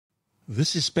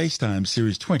This is SpaceTime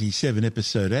Series 27,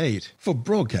 Episode 8, for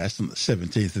broadcast on the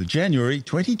 17th of January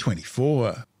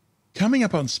 2024. Coming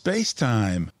up on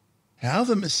SpaceTime, how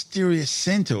the mysterious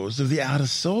Centaurs of the outer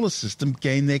solar system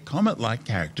gain their comet-like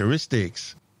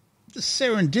characteristics, the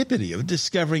serendipity of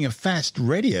discovering a fast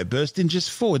radio burst in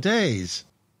just 4 days,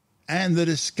 and the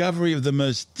discovery of the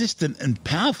most distant and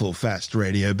powerful fast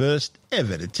radio burst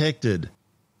ever detected.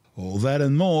 All that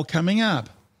and more coming up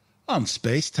on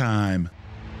SpaceTime.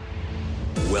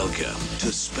 Welcome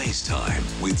to Space Time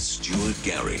with Stuart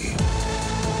Gary.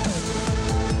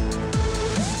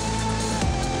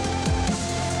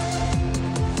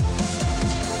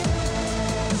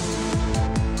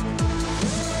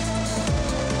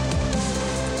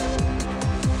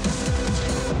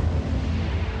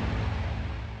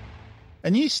 A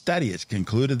new study has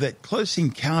concluded that close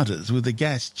encounters with the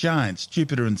gas giants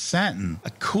Jupiter and Saturn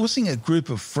are causing a group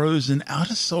of frozen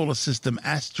outer solar system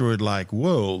asteroid-like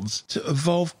worlds to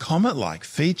evolve comet-like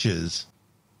features.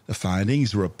 The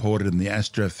findings, reported in the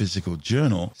Astrophysical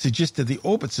Journal, suggest that the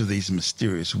orbits of these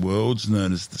mysterious worlds,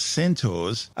 known as the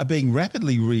Centaurs, are being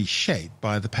rapidly reshaped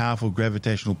by the powerful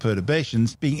gravitational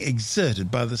perturbations being exerted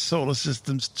by the solar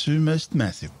system's two most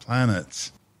massive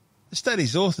planets. The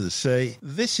study's authors say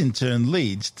this in turn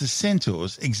leads to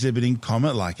Centaurs exhibiting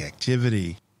comet-like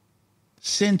activity.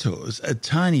 Centaurs are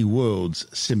tiny worlds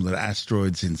similar to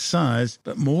asteroids in size,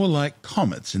 but more like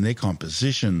comets in their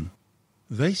composition.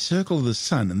 They circle the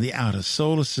Sun and the outer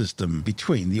solar system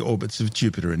between the orbits of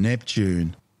Jupiter and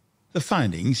Neptune. The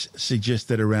findings suggest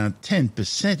that around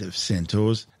 10% of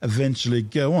Centaurs eventually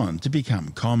go on to become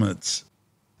comets.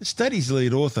 The study's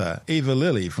lead author, Eva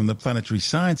Lilly from the Planetary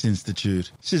Science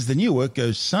Institute, says the new work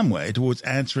goes some way towards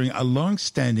answering a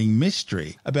long-standing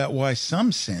mystery about why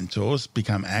some Centaurs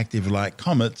become active like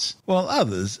comets, while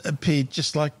others appear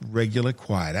just like regular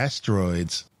quiet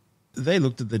asteroids. They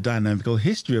looked at the dynamical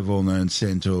history of all known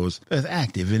Centaurs, both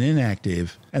active and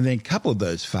inactive, and then coupled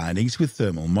those findings with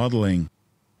thermal modelling.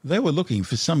 They were looking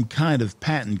for some kind of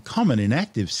pattern common in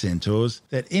active Centaurs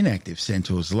that inactive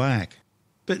Centaurs lack.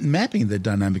 But mapping the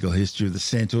dynamical history of the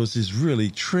Centaurs is really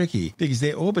tricky because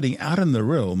they're orbiting out in the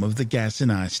realm of the gas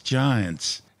and ice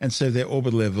giants, and so their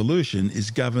orbital evolution is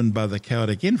governed by the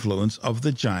chaotic influence of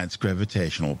the giants'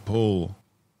 gravitational pull.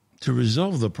 To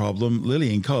resolve the problem,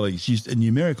 Lilly and colleagues used a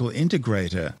numerical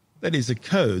integrator, that is, a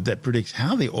code that predicts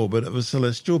how the orbit of a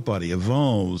celestial body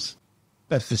evolves.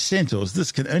 But for Centaurs,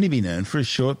 this can only be known for a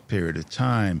short period of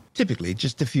time, typically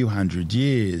just a few hundred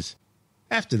years.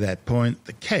 After that point,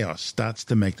 the chaos starts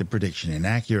to make the prediction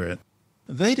inaccurate.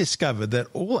 They discovered that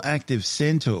all active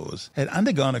Centaurs had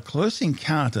undergone a close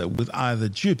encounter with either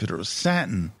Jupiter or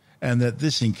Saturn, and that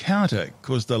this encounter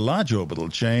caused a large orbital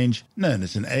change known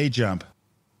as an A-jump.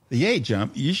 The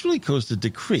A-jump usually caused a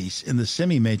decrease in the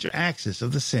semi-major axis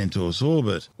of the Centaur's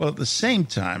orbit, while at the same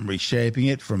time reshaping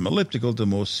it from elliptical to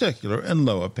more circular and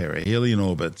lower perihelion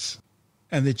orbits.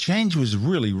 And the change was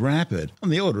really rapid, on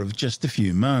the order of just a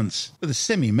few months, with the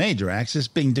semi-major axis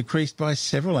being decreased by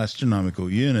several astronomical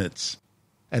units.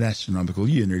 An astronomical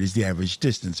unit is the average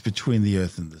distance between the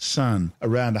Earth and the Sun,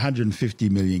 around 150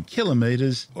 million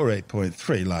kilometres or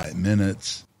 8.3 light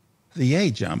minutes. The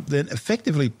A-jump then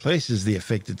effectively places the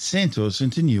affected Centaurs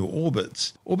into new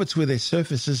orbits where their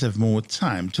surfaces have more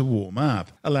time to warm up,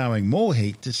 allowing more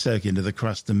heat to soak into the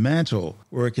crust and mantle,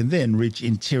 where it can then reach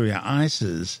interior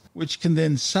ices, which can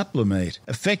then sublimate,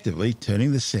 effectively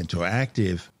turning the Centaur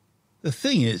active. The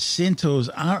thing is, Centaurs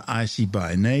are icy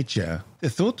by nature. They're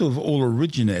thought to have all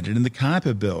originated in the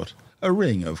Kuiper Belt, a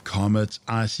ring of comets,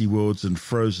 icy worlds and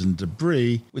frozen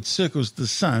debris which circles the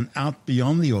Sun out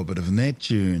beyond the orbit of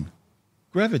Neptune.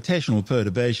 Gravitational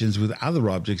perturbations with other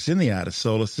objects in the outer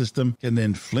solar system can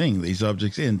then fling these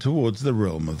objects in towards the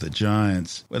realm of the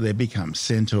giants, where they become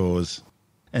Centaurs.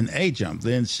 An A-jump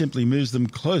then simply moves them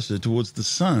closer towards the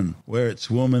Sun, where it's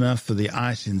warm enough for the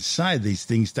ice inside these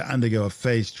things to undergo a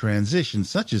phase transition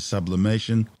such as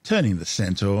sublimation, turning the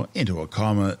Centaur into a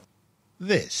comet.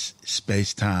 This is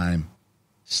Space-Time.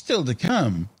 Still to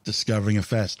come, discovering a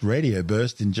fast radio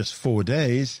burst in just 4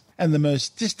 days, and the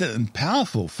most distant and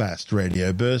powerful fast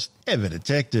radio burst ever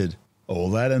detected. All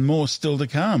that and more still to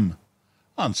come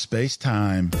on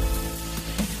Space-Time.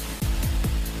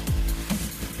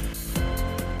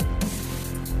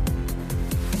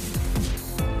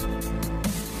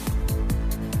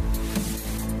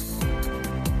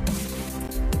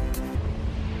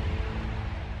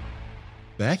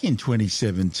 Back in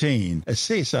 2017, a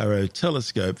CSIRO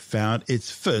telescope found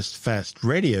its first fast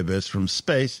radio burst from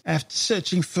space after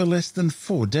searching for less than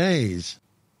 4 days.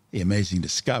 The amazing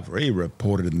discovery,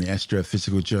 reported in the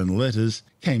astrophysical journal Letters,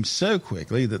 came so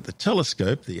quickly that the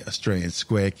telescope, the Australian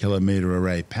Square Kilometre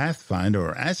Array Pathfinder,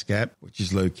 or ASCAP, which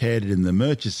is located in the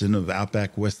Murchison of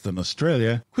outback Western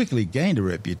Australia, quickly gained a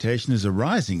reputation as a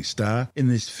rising star in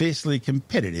this fiercely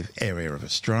competitive area of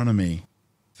astronomy.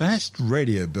 Fast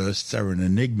radio bursts are an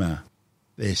enigma.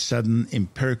 They're sudden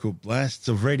empirical blasts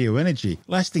of radio energy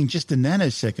lasting just a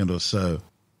nanosecond or so,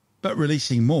 but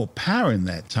releasing more power in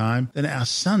that time than our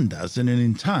sun does in an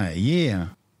entire year.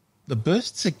 The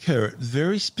bursts occur at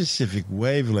very specific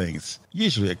wavelengths,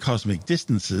 usually at cosmic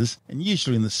distances, and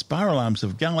usually in the spiral arms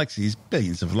of galaxies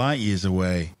billions of light years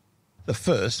away. The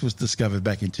first was discovered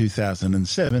back in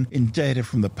 2007 in data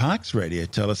from the Parkes Radio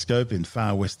Telescope in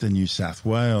far western New South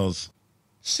Wales.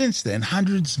 Since then,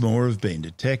 hundreds more have been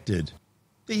detected.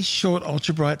 These short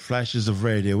ultra-bright flashes of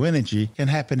radio energy can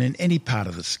happen in any part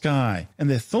of the sky, and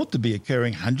they're thought to be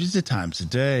occurring hundreds of times a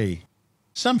day.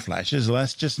 Some flashes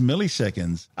last just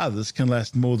milliseconds, others can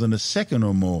last more than a second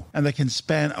or more, and they can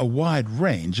span a wide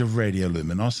range of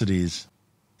radioluminosities.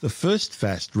 The first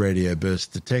fast radio bursts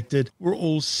detected were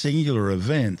all singular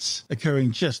events,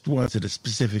 occurring just once at a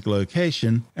specific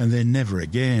location, and then never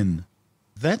again.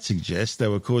 That suggests they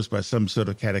were caused by some sort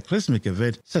of cataclysmic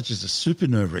event, such as a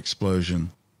supernova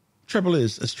explosion. Trouble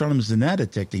is, astronomers are now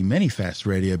detecting many fast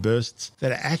radio bursts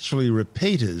that are actually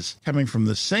repeaters coming from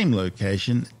the same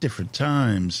location at different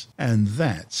times, and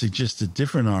that suggests a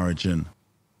different origin.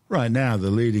 Right now, the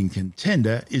leading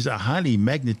contender is a highly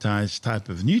magnetized type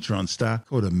of neutron star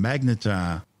called a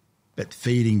magnetar, but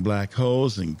feeding black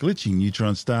holes and glitching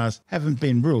neutron stars haven't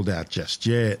been ruled out just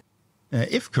yet. Now,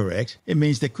 if correct, it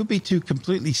means there could be two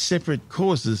completely separate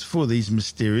causes for these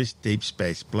mysterious deep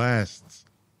space blasts.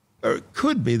 Or it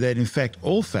could be that in fact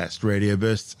all fast radio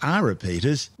bursts are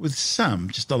repeaters, with some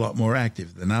just a lot more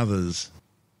active than others.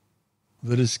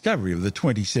 The discovery of the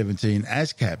 2017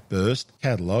 ASCAP burst,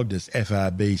 catalogued as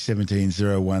FRB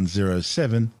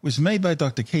 170107, was made by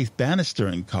Dr. Keith Bannister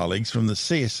and colleagues from the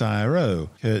CSIRO,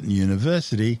 Curtin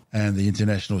University, and the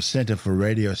International Centre for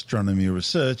Radio Astronomy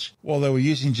Research, while they were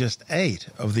using just 8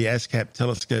 of the ASCAP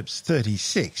telescope's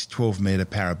 36 12-metre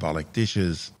parabolic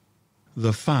dishes.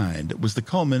 The find was the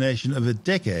culmination of a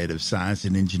decade of science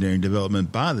and engineering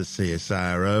development by the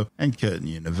CSIRO and Curtin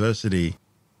University.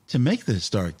 To make the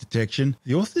historic detection,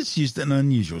 the authors used an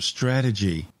unusual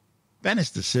strategy.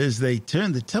 Bannister says they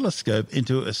turned the telescope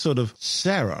into a sort of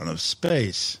Sauron of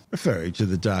space, referring to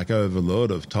the Dark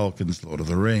Overlord of Tolkien's Lord of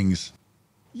the Rings.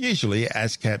 Usually,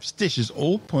 ASCAP's dishes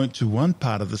all point to one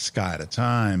part of the sky at a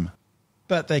time,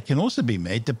 but they can also be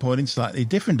made to point in slightly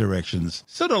different directions,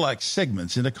 sort of like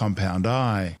segments in a compound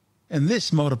eye, and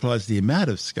this multiplies the amount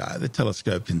of sky the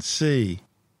telescope can see.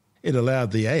 It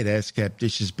allowed the 8 ASCAP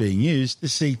dishes being used to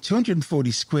see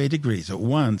 240 square degrees at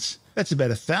once. That's about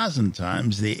 1,000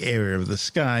 times the area of the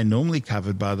sky normally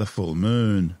covered by the full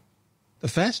moon. The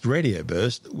fast radio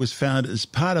burst was found as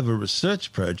part of a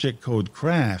research project called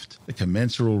CRAFT, the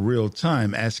Commensurable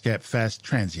Real-Time ASCAP Fast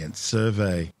Transient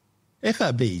Survey.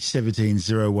 FRB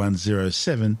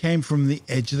 170107 came from the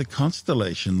edge of the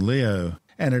constellation Leo,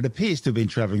 and it appears to have been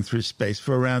travelling through space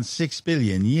for around 6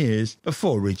 billion years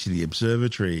before reaching the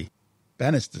observatory.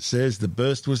 Bannister says the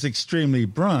burst was extremely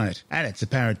bright, and its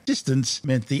apparent distance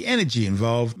meant the energy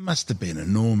involved must have been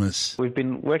enormous. We've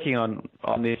been working on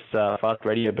this fast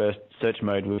radio burst search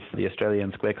mode with the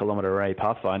Australian Square Kilometre Array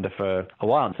Pathfinder for a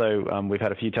while. So we've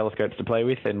had a few telescopes to play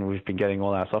with, and we've been getting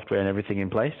all our software and everything in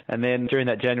place. And then during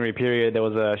that January period, there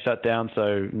was a shutdown,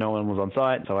 so no one was on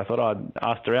site. So I thought I'd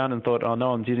asked around and thought, oh, no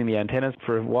one's using the antennas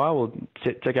for a while. We'll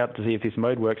check out to see if this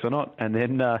mode works or not. And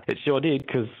then it sure did,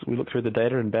 because we looked through the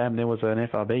data and bam, there was an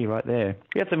FRB right there.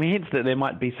 We had some hints that there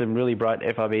might be some really bright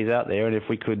FRBs out there, and if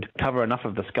we could cover enough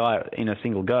of the sky in a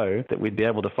single go, that we'd be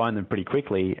able to find them pretty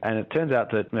quickly. And it turns out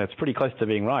that it's pretty close to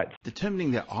being right.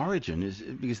 Determining their origin, is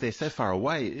because they're so far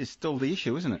away, is still the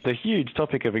issue, isn't it? It's a huge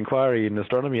topic of inquiry in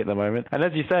astronomy at the moment. And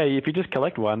as you say, if you just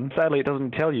collect one, sadly it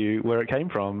doesn't tell you where it came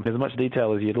from as much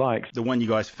detail as you'd like. The one you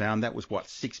guys found, that was,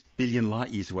 6 billion light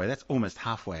years away? That's almost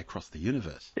halfway across the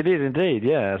universe. It is indeed,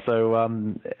 yeah. So,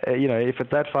 if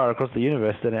it's that far across the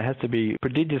universe, then it has to be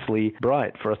prodigiously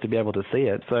bright for us to be able to see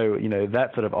it. So,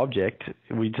 that sort of object,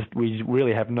 we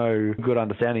really have no good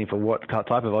understanding for what type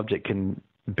of object can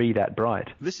be that bright.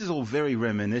 This is all very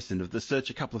reminiscent of the search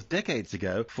a couple of decades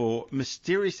ago for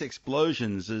mysterious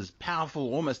explosions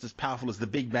almost as powerful as the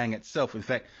Big Bang itself. In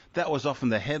fact, that was often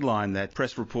the headline that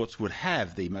press reports would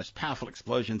have, the most powerful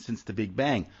explosion since the Big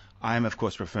Bang. I am, of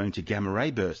course, referring to gamma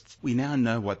ray bursts. We now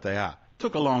know what they are.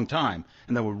 took a long time,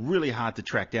 and they were really hard to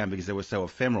track down because they were so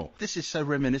ephemeral. This is so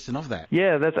reminiscent of that.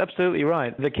 Yeah, that's absolutely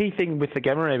right. The key thing with the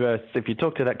gamma ray bursts, if you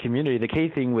talk to that community, the key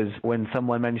thing was when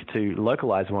someone managed to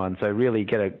localize one, so really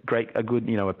get a good,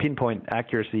 a pinpoint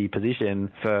accuracy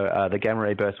position for the gamma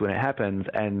ray burst when it happens,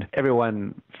 and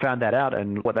everyone found that out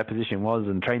and what that position was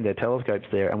and trained their telescopes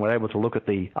there and were able to look at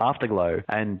the afterglow.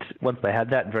 And once they had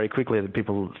that, very quickly the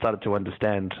people started to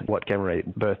understand what gamma ray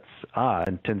bursts are,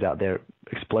 and it turns out they're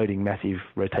exploding massive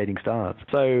rotating stars.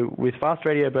 So with fast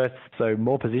radio bursts, so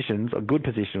more positions, or good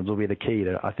positions, will be the key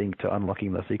to, I think, to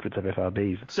unlocking the secrets of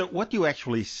FRBs. So what do you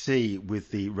actually see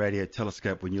with the radio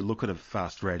telescope when you look at a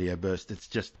fast radio burst? It's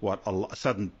just, a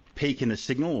sudden peak in a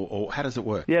signal, or how does it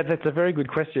work? Yeah, that's a very good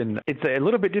question. It's a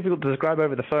little bit difficult to describe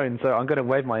over the phone, so I'm going to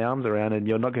wave my arms around and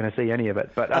you're not going to see any of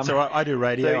it. But that's all right. I do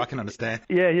radio. I can understand.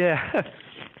 Yeah.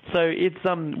 So it's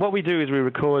what we do is we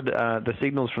record the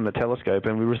signals from the telescope,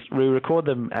 and we record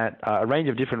them at a range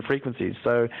of different frequencies.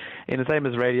 So in the same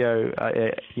as radio,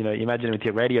 you imagine with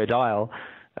your radio dial.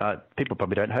 People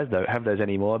probably don't have those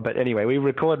anymore. But anyway, we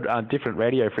record different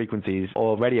radio frequencies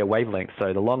or radio wavelengths,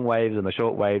 so the long waves and the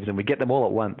short waves, and we get them all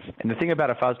at once. And the thing about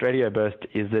a fast radio burst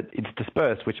is that it's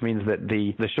dispersed, which means that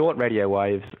the short radio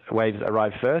waves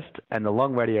arrive first and the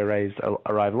long radio waves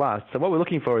arrive last. So what we're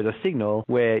looking for is a signal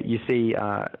where you see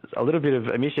a little bit of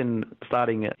emission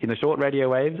starting in the short radio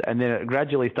waves, and then it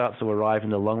gradually starts to arrive in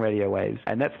the long radio waves.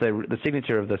 And that's the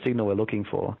signature of the signal we're looking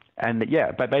for. And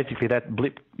yeah, but basically that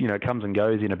blip, comes and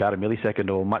goes in about a millisecond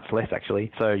or much less,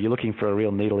 actually. So you're looking for a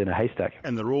real needle in a haystack.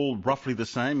 And they're all roughly the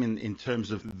same in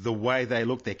terms of the way they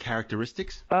look, their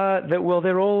characteristics?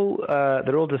 They're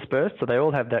all dispersed, so they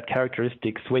all have that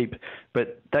characteristic sweep.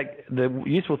 But the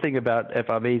useful thing about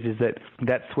FRBs is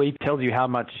that sweep tells you how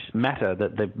much matter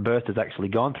that the burst has actually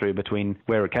gone through between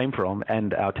where it came from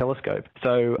and our telescope.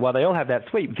 So while they all have that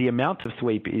sweep, the amount of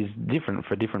sweep is different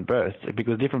for different bursts,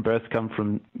 because different bursts come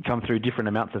through different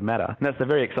amounts of matter. And that's the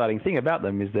very exciting thing about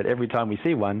them, is that every time we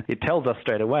see one, it tells us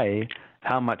straight away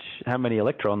how many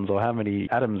electrons or how many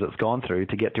atoms it's gone through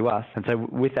to get to us. And so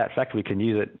with that fact, we can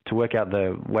use it to work out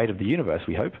the weight of the universe,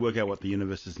 we hope. Work out what the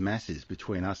universe's mass is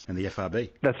between us and the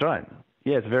FRB. That's right.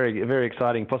 Yeah, it's a very, very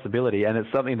exciting possibility, and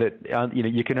it's something that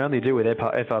you can only do with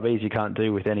FRBs. You can't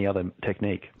do with any other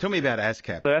technique. Tell me about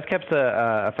ASCAP. So ASCAP's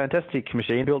a fantastic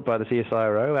machine built by the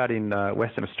CSIRO out in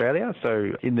Western Australia.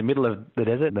 So in the middle of the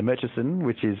desert, the Murchison,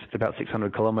 which is about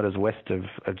 600 kilometres west of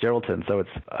Geraldton. So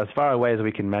it's as far away as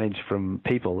we can manage from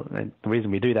people. And the reason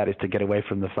we do that is to get away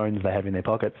from the phones they have in their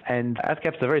pockets. And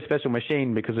ASCAP's a very special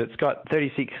machine because it's got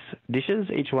 36 dishes.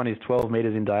 Each one is 12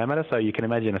 metres in diameter. So you can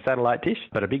imagine a satellite dish,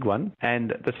 but a big one.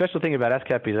 And the special thing about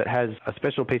ASCAP is it has a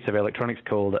special piece of electronics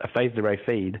called a phased array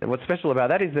feed. And what's special about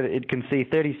that is that it can see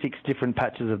 36 different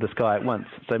patches of the sky at once.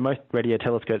 So most radio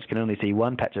telescopes can only see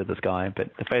one patch of the sky,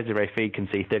 but the phased array feed can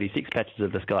see 36 patches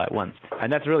of the sky at once.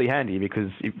 And that's really handy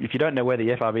because if you don't know where the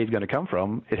FRB is going to come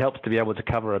from, it helps to be able to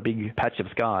cover a big patch of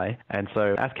sky. And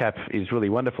so ASCAP is really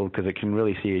wonderful because it can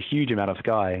really see a huge amount of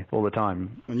sky all the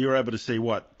time. And you're able to see,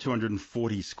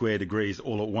 240 square degrees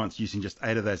all at once using just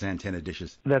 8 of those antenna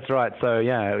dishes? That's right. So,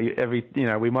 yeah.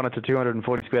 We monitor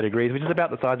 240 square degrees, which is about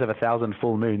the size of 1,000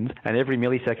 full moons, and every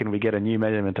millisecond we get a new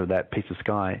measurement of that piece of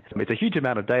sky. It's a huge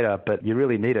amount of data, but you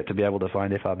really need it to be able to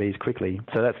find FRBs quickly.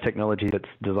 So that's technology that's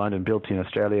designed and built in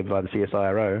Australia by the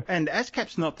CSIRO. And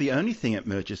ASCAP's not the only thing at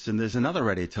Murchison. There's another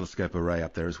radio telescope array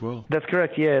up there as well. That's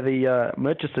correct, yeah. The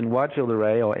Murchison Wide Field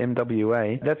Array, or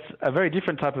MWA, that's a very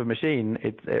different type of machine.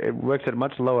 It works at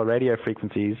much lower radio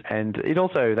frequencies, and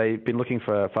they've been looking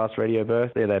for a fast radio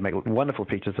burst. They make wonderful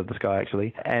pictures of the sky,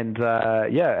 actually. And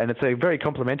and it's a very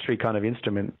complementary kind of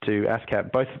instrument to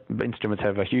ASCAP. Both instruments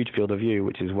have a huge field of view,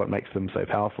 which is what makes them so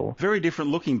powerful. Very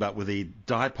different looking, but with the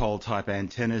dipole type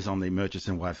antennas on the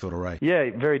Murchison Wide Field Array.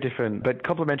 Yeah, very different, but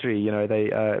complementary.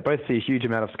 They both see a huge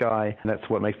amount of sky, and that's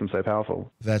what makes them so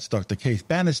powerful. That's Dr. Keith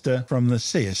Bannister from the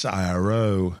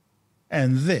CSIRO.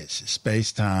 And this is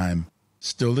Space Time.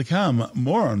 Still to come,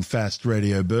 more on fast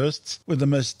radio bursts, with the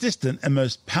most distant and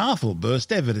most powerful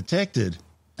burst ever detected.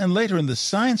 And later in the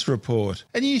science report,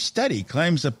 a new study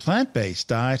claims a plant-based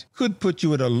diet could put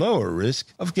you at a lower risk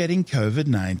of getting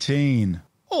COVID-19.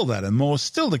 All that and more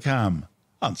still to come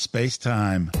on Space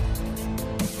Time.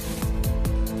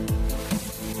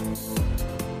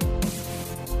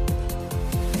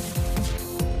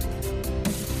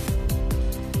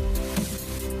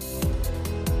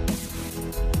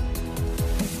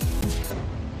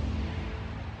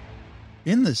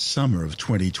 In the summer of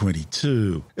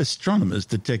 2022, astronomers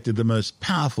detected the most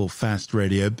powerful fast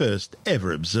radio burst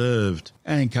ever observed.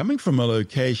 And coming from a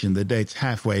location that dates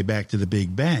halfway back to the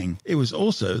Big Bang, it was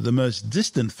also the most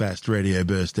distant fast radio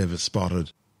burst ever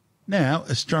spotted. Now,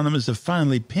 astronomers have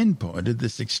finally pinpointed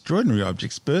this extraordinary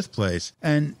object's birthplace,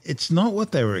 and it's not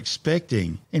what they were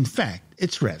expecting. In fact,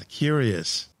 it's rather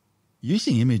curious.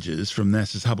 Using images from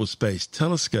NASA's Hubble Space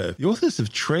Telescope, the authors have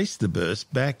traced the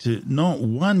burst back to not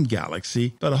one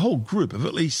galaxy, but a whole group of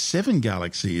at least 7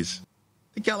 galaxies.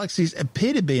 The galaxies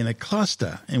appear to be in a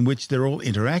cluster in which they're all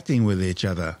interacting with each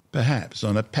other, perhaps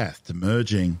on a path to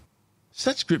merging.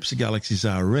 Such groups of galaxies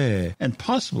are rare, and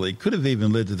possibly could have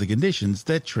even led to the conditions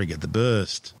that triggered the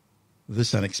burst.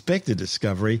 This unexpected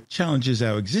discovery challenges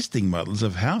our existing models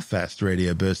of how fast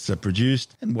radio bursts are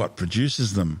produced and what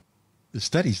produces them. The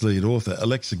study's lead author,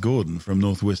 Alexa Gordon from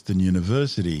Northwestern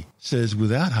University, says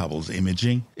without Hubble's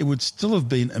imaging, it would still have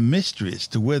been a mystery as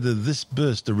to whether this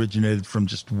burst originated from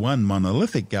just one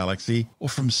monolithic galaxy or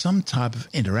from some type of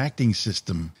interacting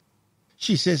system.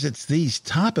 She says it's these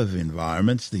type of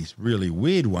environments, these really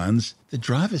weird ones, that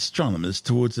drive astronomers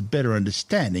towards a better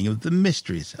understanding of the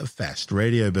mysteries of fast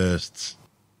radio bursts.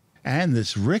 And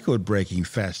this record-breaking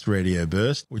fast radio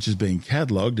burst, which has been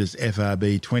catalogued as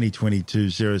FRB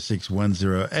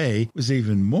 2022-0610A, was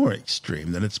even more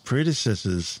extreme than its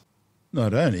predecessors.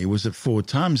 Not only was it 4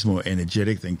 times more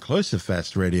energetic than closer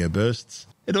fast radio bursts,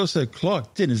 it also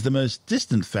clocked in as the most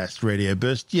distant fast radio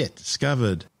burst yet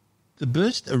discovered. The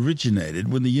burst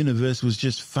originated when the universe was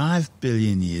just 5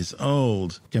 billion years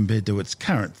old, compared to its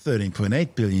current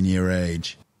 13.8 billion year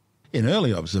age. In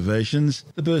early observations,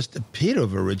 the burst appeared to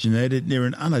have originated near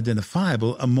an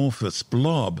unidentifiable amorphous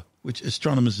blob, which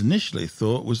astronomers initially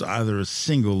thought was either a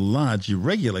single large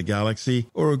irregular galaxy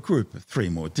or a group of 3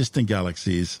 more distant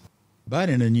galaxies. But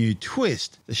in a new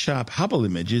twist, the sharp Hubble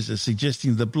images are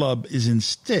suggesting the blob is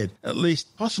instead at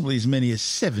least possibly as many as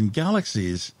 7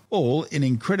 galaxies, all in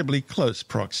incredibly close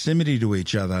proximity to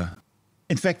each other.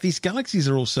 In fact, these galaxies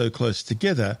are all so close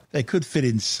together, they could fit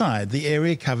inside the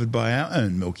area covered by our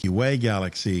own Milky Way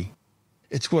galaxy.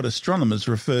 It's what astronomers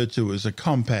refer to as a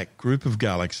compact group of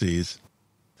galaxies.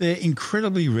 They're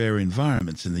incredibly rare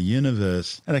environments in the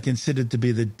universe and are considered to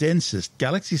be the densest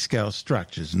galaxy-scale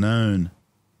structures known.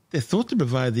 They're thought to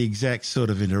provide the exact sort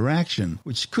of interaction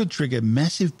which could trigger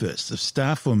massive bursts of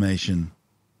star formation.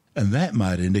 And that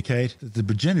might indicate that the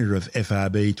progenitor of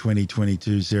FRB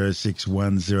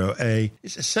 2022-0610A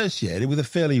is associated with a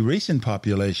fairly recent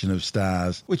population of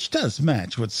stars, which does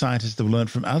match what scientists have learned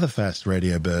from other fast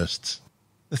radio bursts.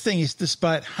 The thing is,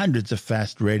 despite hundreds of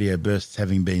fast radio bursts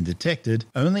having been detected,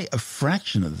 only a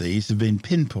fraction of these have been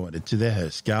pinpointed to their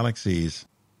host galaxies.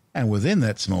 And within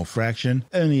that small fraction,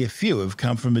 only a few have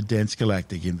come from a dense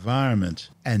galactic environment,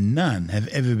 and none have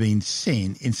ever been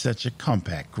seen in such a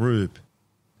compact group.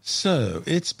 So,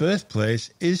 its birthplace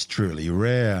is truly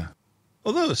rare.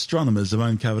 Although astronomers have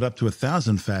uncovered up to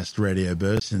 1,000 fast radio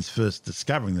bursts since first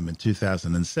discovering them in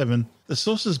 2007, the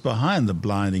sources behind the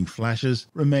blinding flashes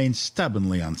remain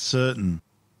stubbornly uncertain.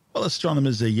 While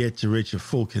astronomers are yet to reach a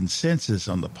full consensus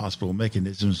on the possible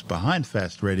mechanisms behind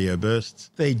fast radio bursts,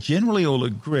 they generally all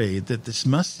agree that this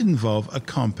must involve a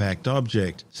compact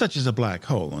object, such as a black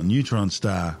hole or neutron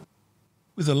star.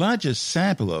 With a larger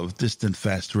sample of distant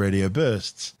fast radio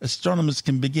bursts, astronomers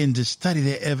can begin to study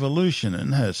their evolution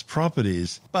and host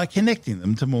properties by connecting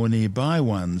them to more nearby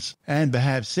ones, and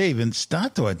perhaps even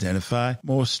start to identify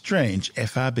more strange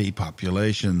FRB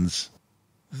populations.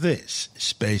 This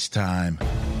is SpaceTime.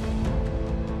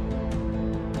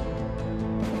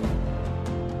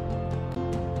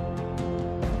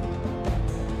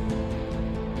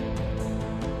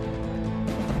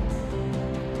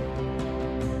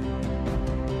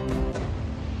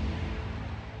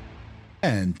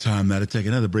 And time now to take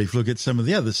another brief look at some of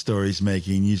the other stories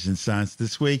making news in science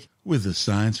this week with the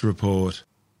Science Report.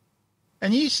 A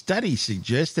new study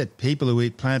suggests that people who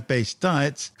eat plant-based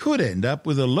diets could end up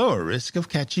with a lower risk of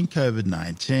catching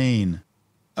COVID-19.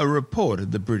 A report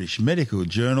in the British Medical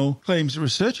Journal claims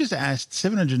researchers asked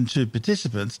 702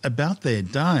 participants about their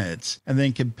diets and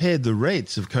then compared the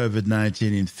rates of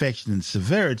COVID-19 infection and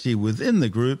severity within the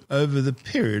group over the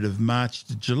period of March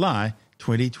to July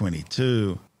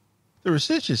 2022. The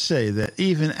researchers say that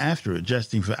even after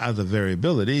adjusting for other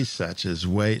variabilities such as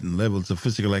weight and levels of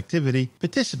physical activity,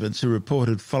 participants who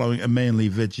reported following a mainly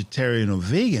vegetarian or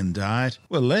vegan diet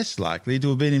were less likely to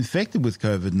have been infected with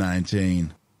COVID-19.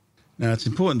 Now, it's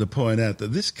important to point out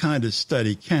that this kind of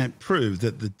study can't prove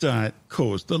that the diet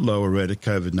caused a lower rate of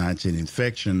COVID-19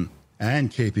 infection, and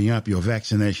keeping up your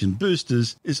vaccination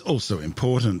boosters is also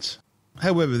important.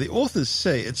 However, the authors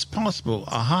say it's possible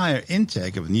a higher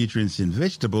intake of nutrients in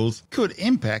vegetables could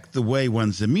impact the way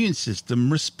one's immune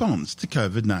system responds to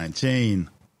COVID-19.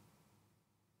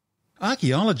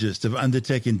 Archaeologists have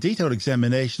undertaken detailed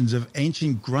examinations of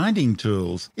ancient grinding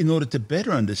tools in order to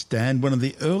better understand one of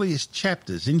the earliest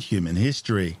chapters in human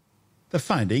history. The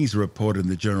findings, reported in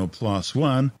the journal PLOS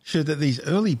ONE, show that these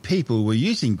early people were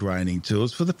using grinding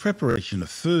tools for the preparation of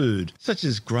food, such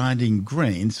as grinding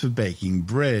grains for baking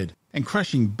bread and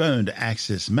crushing bone to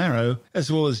access marrow,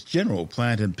 as well as general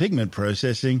plant and pigment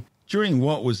processing during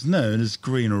what was known as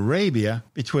Green Arabia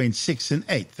between 6,000 and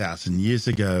 8,000 years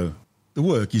ago. The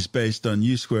work is based on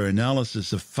U-square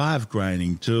analysis of 5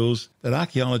 grinding tools that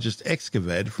archaeologists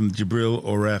excavated from the Jibril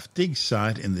Oraf dig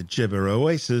site in the Jebel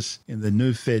Oasis in the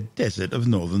Nufed Desert of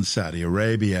northern Saudi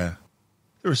Arabia.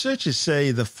 The researchers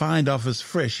say the find offers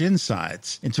fresh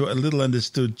insights into a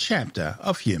little-understood chapter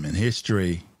of human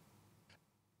history.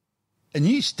 A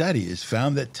new study has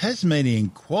found that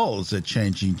Tasmanian quolls are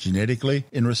changing genetically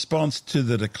in response to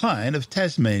the decline of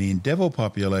Tasmanian devil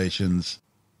populations.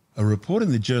 A report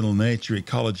in the journal Nature,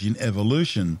 Ecology and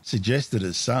Evolution suggested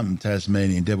as some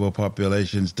Tasmanian devil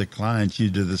populations decline due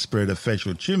to the spread of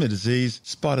facial tumour disease,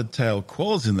 spotted-tailed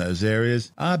quolls in those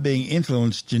areas are being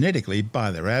influenced genetically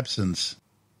by their absence.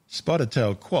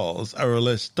 Spotted-tailed quolls are a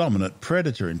less dominant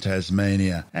predator in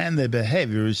Tasmania, and their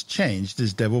behaviour has changed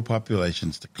as devil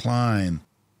populations decline.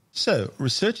 So,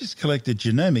 researchers collected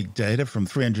genomic data from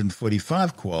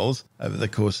 345 quolls over the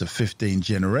course of 15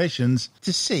 generations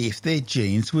to see if their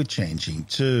genes were changing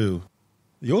too.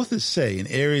 The authors say in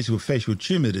areas where facial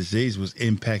tumour disease was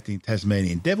impacting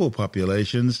Tasmanian devil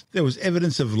populations, there was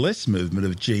evidence of less movement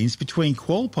of genes between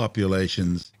quoll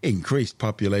populations, increased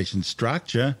population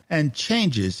structure, and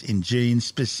changes in genes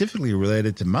specifically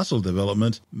related to muscle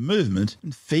development, movement,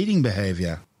 and feeding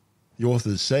behaviour. The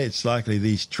authors say it's likely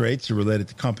these traits are related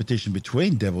to competition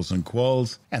between devils and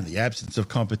quolls, and the absence of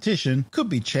competition could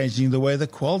be changing the way the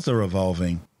quolls are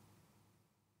evolving.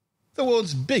 The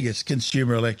world's biggest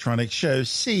consumer electronics show,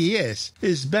 CES,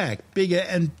 is back bigger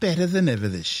and better than ever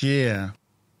this year.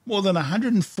 More than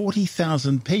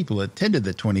 140,000 people attended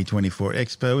the 2024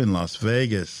 Expo in Las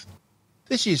Vegas.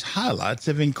 This year's highlights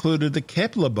have included the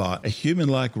Kepler bot, a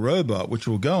human-like robot which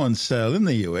will go on sale in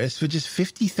the US for just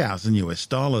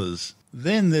 $50,000.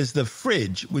 Then there's the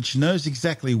fridge, which knows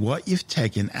exactly what you've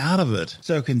taken out of it,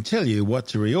 so it can tell you what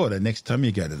to reorder next time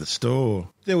you go to the store.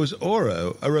 There was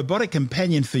Oro, a robotic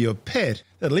companion for your pet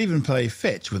that'll even play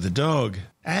fetch with the dog.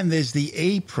 And there's the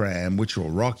E-Pram, which will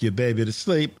rock your baby to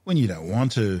sleep when you don't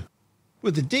want to.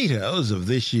 With the details of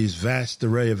this year's vast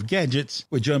array of gadgets,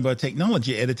 we're joined by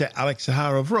technology editor Alex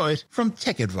Zaharov-Reutt from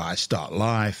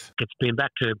TechAdvice.life. It's been back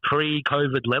to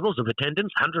pre-COVID levels of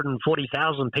attendance,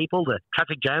 140,000 people. The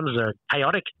traffic jams are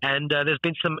chaotic, and there's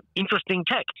been some interesting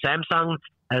tech. Samsung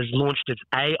has launched its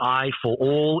AI for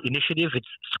All initiative. Its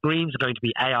screens are going to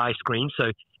be AI screens.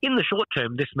 So in the short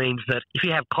term, this means that if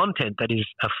you have content that is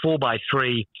a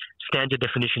 4:3 standard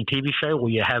definition TV show, or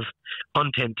you have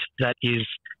content that is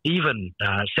even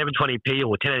 720p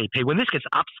or 1080p, when this gets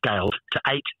upscaled to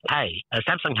 8K,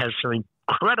 Samsung has some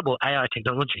incredible AI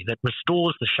technology that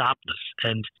restores the sharpness.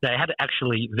 And they had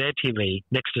actually their TV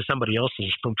next to somebody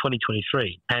else's from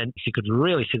 2023, and you could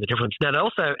really see the difference. Now, they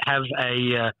also have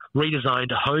a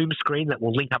redesigned home screen that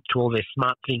will link up to all their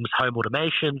smart things, home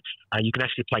automation. You can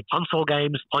actually play console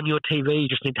games on your TV. You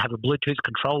just need to have a Bluetooth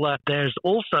controller. There's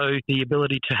also the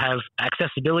ability to have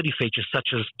accessibility features such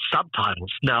as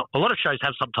subtitles. Now, a lot of shows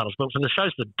have subtitles, but for the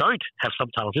shows that don't have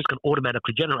subtitles, this can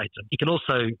automatically generate them. You can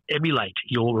also emulate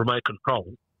your remote control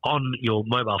on your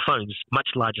mobile phones, much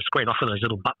larger screen. Often those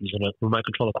little buttons on a remote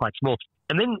control are quite small.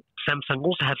 And then Samsung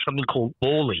also has something called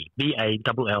Ballie,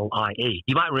 B-A-L-L-I-E.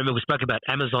 You might remember we spoke about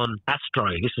Amazon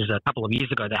Astro. This is a couple of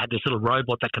years ago. They had this little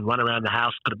robot that can run around the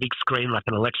house, got a big screen like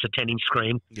an Alexa 10-inch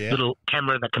screen, little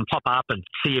camera that can pop up and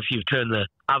see if you've turned the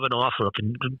oven off, or it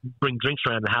can bring drinks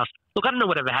around the house. Look, I don't know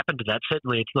whatever happened to that.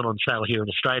 Certainly it's not on sale here in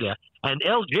Australia. And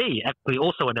LG actually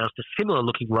also announced a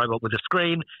similar-looking robot with a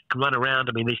screen, can run around.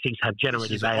 I mean, these things have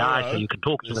generative AI, so you can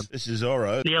talk to them. This is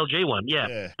Oro. The LG one,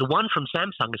 yeah. The one from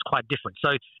Samsung is quite different.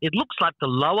 So it looks like the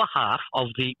lower half of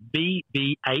the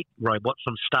BB-8 robot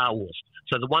from Star Wars.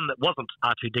 So the one that wasn't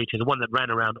R2-D2, the one that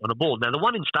ran around on a ball. Now, the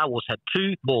one in Star Wars had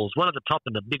 2 balls, one at the top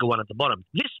and a bigger one at the bottom.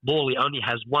 This Ballie only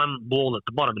has 1 ball at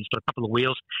the bottom. It's got a couple of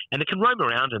wheels, and it can roam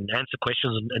around and answer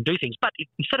questions and do things. But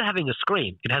instead of having a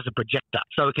screen, it has a projector.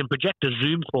 So it can project a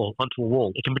Zoom call onto a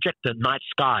wall. It can project the night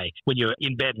sky when you're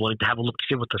in bed wanting to have a look to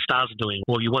see what the stars are doing,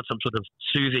 or you want some sort of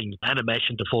soothing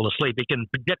animation to fall asleep. It can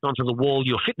project onto the wall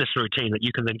your fitness routine that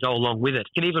you can then go along with it.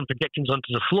 You can even project things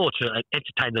onto the floor to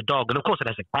entertain the dog. And of course, it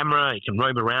has a camera. It can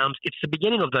roam around. It's the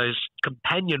beginning of those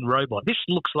companion robots. This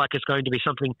looks like it's going to be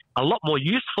something a lot more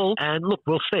useful. And look,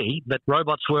 we'll see that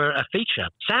robots were a feature.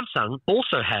 Samsung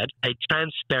also had a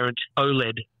transparent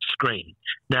OLED screen.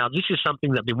 Now, this is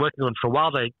something they've been working on for a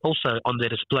while. They also, on their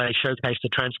display, showcased a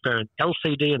transparent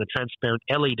LCD and a transparent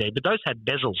LED, but those had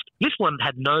bezels. This one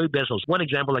had no bezels. One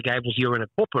example I gave was you're in a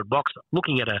corporate box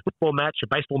looking at a football match, a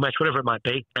baseball match, whatever it might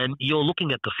be, and you're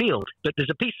looking at the field, but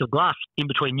there's a piece of glass in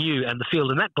between you and the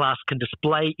field, and that glass can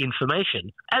display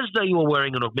information as though you were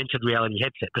wearing an augmented reality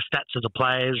headset, the stats of the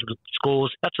players, the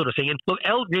scores, that sort of thing. And look,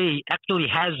 LG actually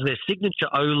has their signature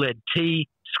OLED T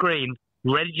screen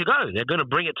ready to go. They're going to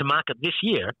bring it to market this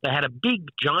year. They had a big,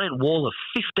 giant wall of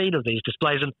 15 of these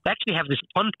displays, and they actually have this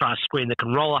contrast screen that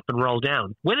can roll up and roll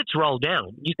down. When it's rolled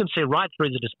down, you can see right through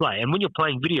the display, and when you're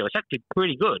playing video, it's actually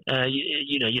pretty good.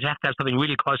 You'd have to have something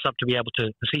really close up to be able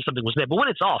to see something was there. But when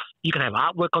it's off, you can have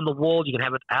artwork on the wall, you can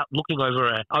have it out looking over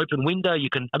an open window, you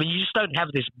just don't have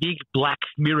this big black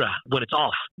mirror when it's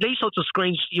off. These sorts of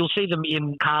screens, you'll see them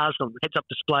in cars, on heads-up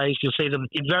displays, you'll see them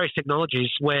in various technologies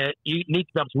where you need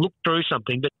to be able to look through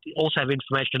something, but also have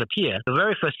information appear. The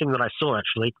very first thing that I saw,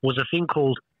 actually, was a thing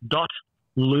called Dot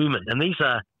Lumen. And these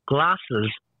are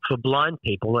glasses for blind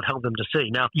people that help them to see.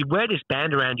 Now, you wear this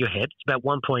band around your head. It's about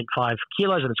 1.5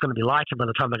 kilos, and it's going to be lighter by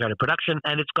the time they go to production.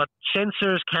 And it's got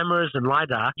sensors, cameras, and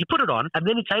LiDAR. You put it on, and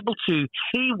then it's able to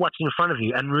see what's in front of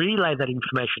you and relay that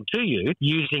information to you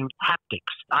using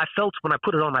haptics. When I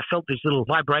put it on, I felt this little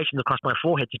vibration across my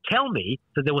forehead to tell me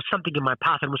that there was something in my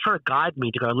path and was trying to guide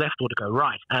me to go left or to go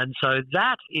right. And so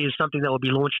that is something that will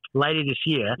be launched later this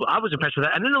year. I was impressed with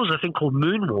that. And then there was a thing called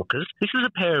Moonwalkers. This is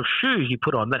a pair of shoes you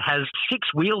put on that has 6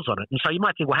 wheels on it. And so you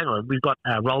might think, well, hang on, we've got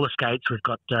roller skates, we've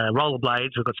got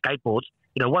rollerblades, we've got skateboards.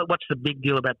 What's the big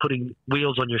deal about putting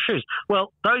wheels on your shoes?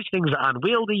 Well, those things are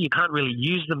unwieldy. You can't really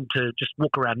use them to just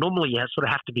walk around normally. You sort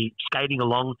of have to be skating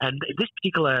along. And this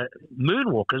particular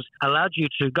Moonwalkers allowed you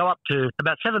to go up to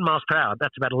about 7 miles per hour.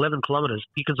 That's about 11 kilometers.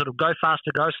 You can sort of go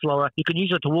faster, go slower. You can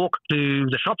use it to walk to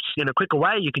the shops in a quicker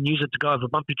way. You can use it to go over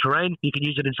bumpy terrain. You can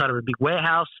use it inside of a big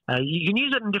warehouse. You can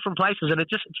use it in different places. And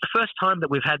it's the first time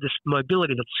that we've had this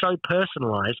mobility that's so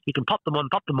personalized. You can pop them on,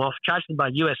 pop them off, charge them by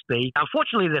USB.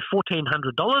 Unfortunately, they're $1,400.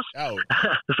 Oh.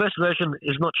 The first version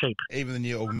is not cheap. Even the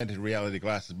new augmented reality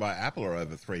glasses by Apple are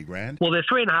over $3,000. Well, they're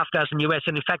 $3,500 US,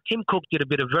 and in fact, Tim Cook did a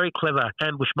bit of very clever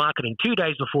ambush marketing. 2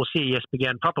 days before CES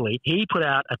began properly, he put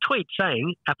out a tweet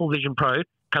saying Apple Vision Pro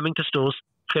coming to stores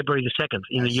February the 2nd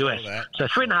in the US. So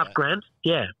 $3,500,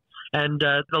 yeah. And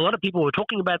a lot of people were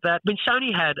talking about that. I mean,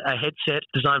 Sony had a headset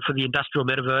designed for the industrial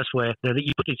metaverse where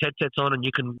you put these headsets on and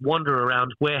you can wander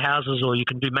around warehouses, or you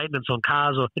can do maintenance on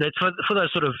cars, or it's for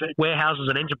those sort of warehouses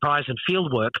and enterprise and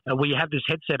field work where you have this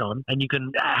headset on and you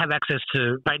can have access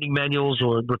to painting manuals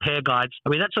or repair guides. I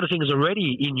mean, that sort of thing is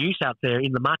already in use out there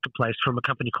in the marketplace from a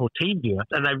company called TeamViewer,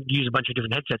 and they use a bunch of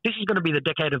different headsets. This is going to be the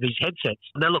decade of these headsets.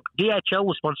 Now, look, DHL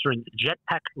was sponsoring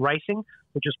Jetpack Racing,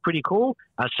 which is pretty cool.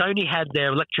 Sony had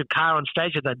their electric car on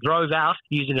stage that they drove out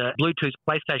using a Bluetooth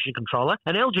PlayStation controller.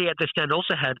 And LG at their stand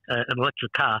also had an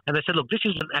electric car. And they said, look, this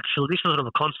is sort of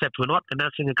a concept. We're not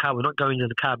announcing a car. We're not going into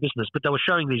the car business. But they were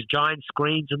showing these giant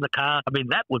screens in the car. I mean,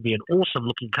 that would be an awesome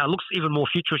looking car. Looks even more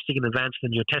futuristic and advanced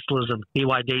than your Teslas and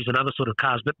BYDs and other sort of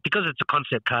cars. But because it's a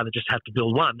concept car, they just have to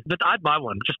build one. But I'd buy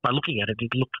one just by looking at it.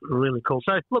 It looked really cool.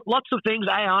 So, look, lots of things.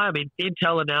 AI, I mean,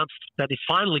 Intel announced that it's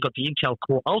finally got the Intel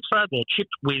Core Ultra. They're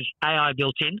chipped with AI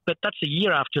built in, but that's a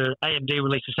year after AMD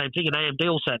released the same thing. And AMD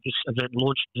also at this event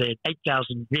launched their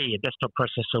 8000V, a desktop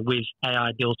processor with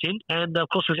AI built in. And of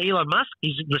course, with Elon Musk,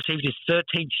 he's received his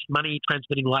 13th money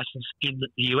transmitting license in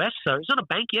the US. So it's not a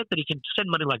bank yet, but he can send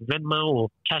money like Venmo or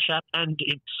Cash App. And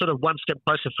it's sort of one step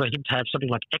closer for him to have something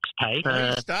like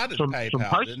XPay. He started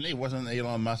PayPal, didn't he? Wasn't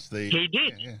Elon Musk the... He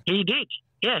did. Yeah. He did.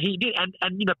 Yeah, he did. And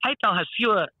PayPal has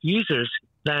fewer users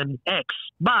than X,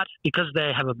 but because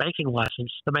they have a banking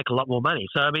license, they make a lot more money.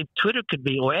 So, I mean, Twitter could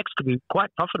be, or X could be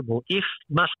quite profitable if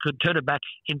Musk could turn it back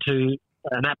into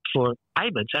an app for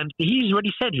payments. And he's already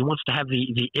said he wants to have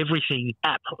the everything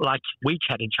app like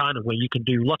WeChat in China, where you can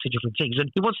do lots of different things.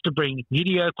 And he wants to bring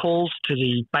video calls to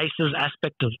the bases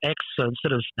aspect of X. So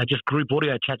instead of just group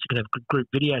audio chats, you can have group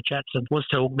video chats, and wants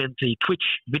to augment the Twitch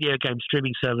video game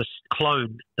streaming service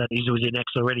clone that is within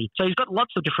X already. So he's got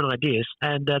lots of different ideas,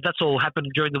 and that's all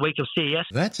happened during the week of CES.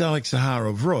 That's Alex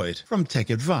Zaharov-Reutt from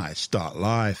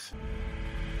TechAdvice.life.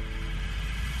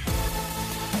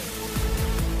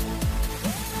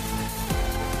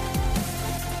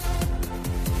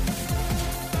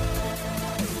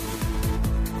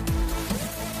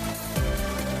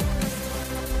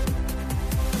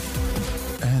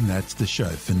 that's the show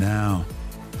for now.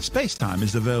 SpaceTime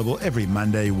is available every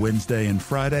Monday, Wednesday and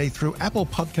Friday through Apple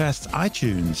Podcasts,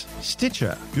 iTunes,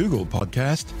 Stitcher, Google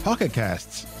Podcast, Pocket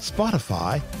Casts,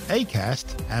 Spotify,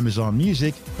 Acast, Amazon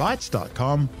Music,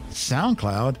 Bytes.com,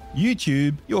 SoundCloud,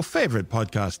 YouTube, your favorite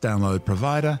podcast download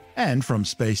provider, and from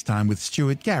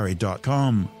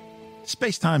spacetimewithstuartgary.com.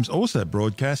 SpaceTime's also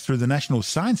broadcast through the National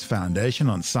Science Foundation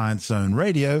on Science Zone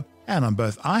Radio and on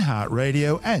both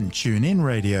iHeartRadio and TuneIn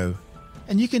Radio.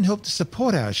 And you can help to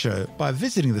support our show by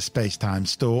visiting the SpaceTime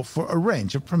store for a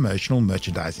range of promotional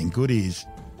merchandising goodies,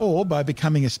 or by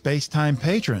becoming a SpaceTime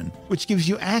patron, which gives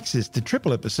you access to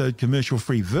triple-episode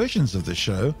commercial-free versions of the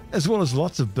show, as well as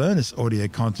lots of bonus audio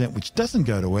content which doesn't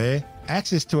go to air,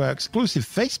 access to our exclusive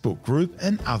Facebook group,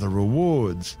 and other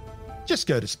rewards. Just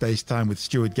go to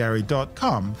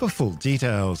spacetimewithstuartgary.com for full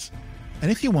details. And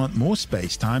if you want more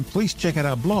SpaceTime, please check out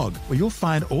our blog, where you'll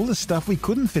find all the stuff we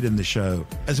couldn't fit in the show,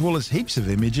 as well as heaps of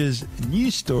images,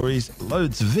 news stories,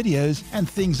 loads of videos, and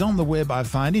things on the web I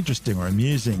find interesting or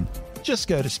amusing. Just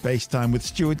go to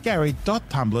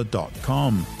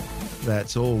spacetimewithstuartgary.tumblr.com.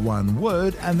 That's all one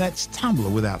word, and that's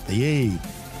Tumblr without the E.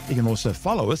 You can also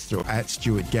follow us through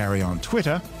 @StuartGary on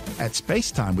Twitter,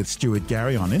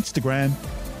 @SpaceTimeWithStuartGary on Instagram,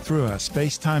 through our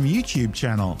SpaceTime YouTube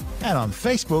channel, and on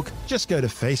Facebook, just go to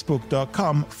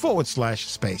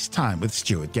facebook.com/SpaceTime with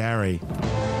Stuart Gary.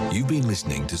 You've been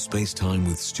listening to SpaceTime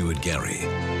with Stuart Gary.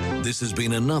 This has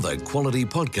been another quality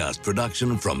podcast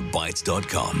production from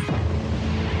Bytes.com.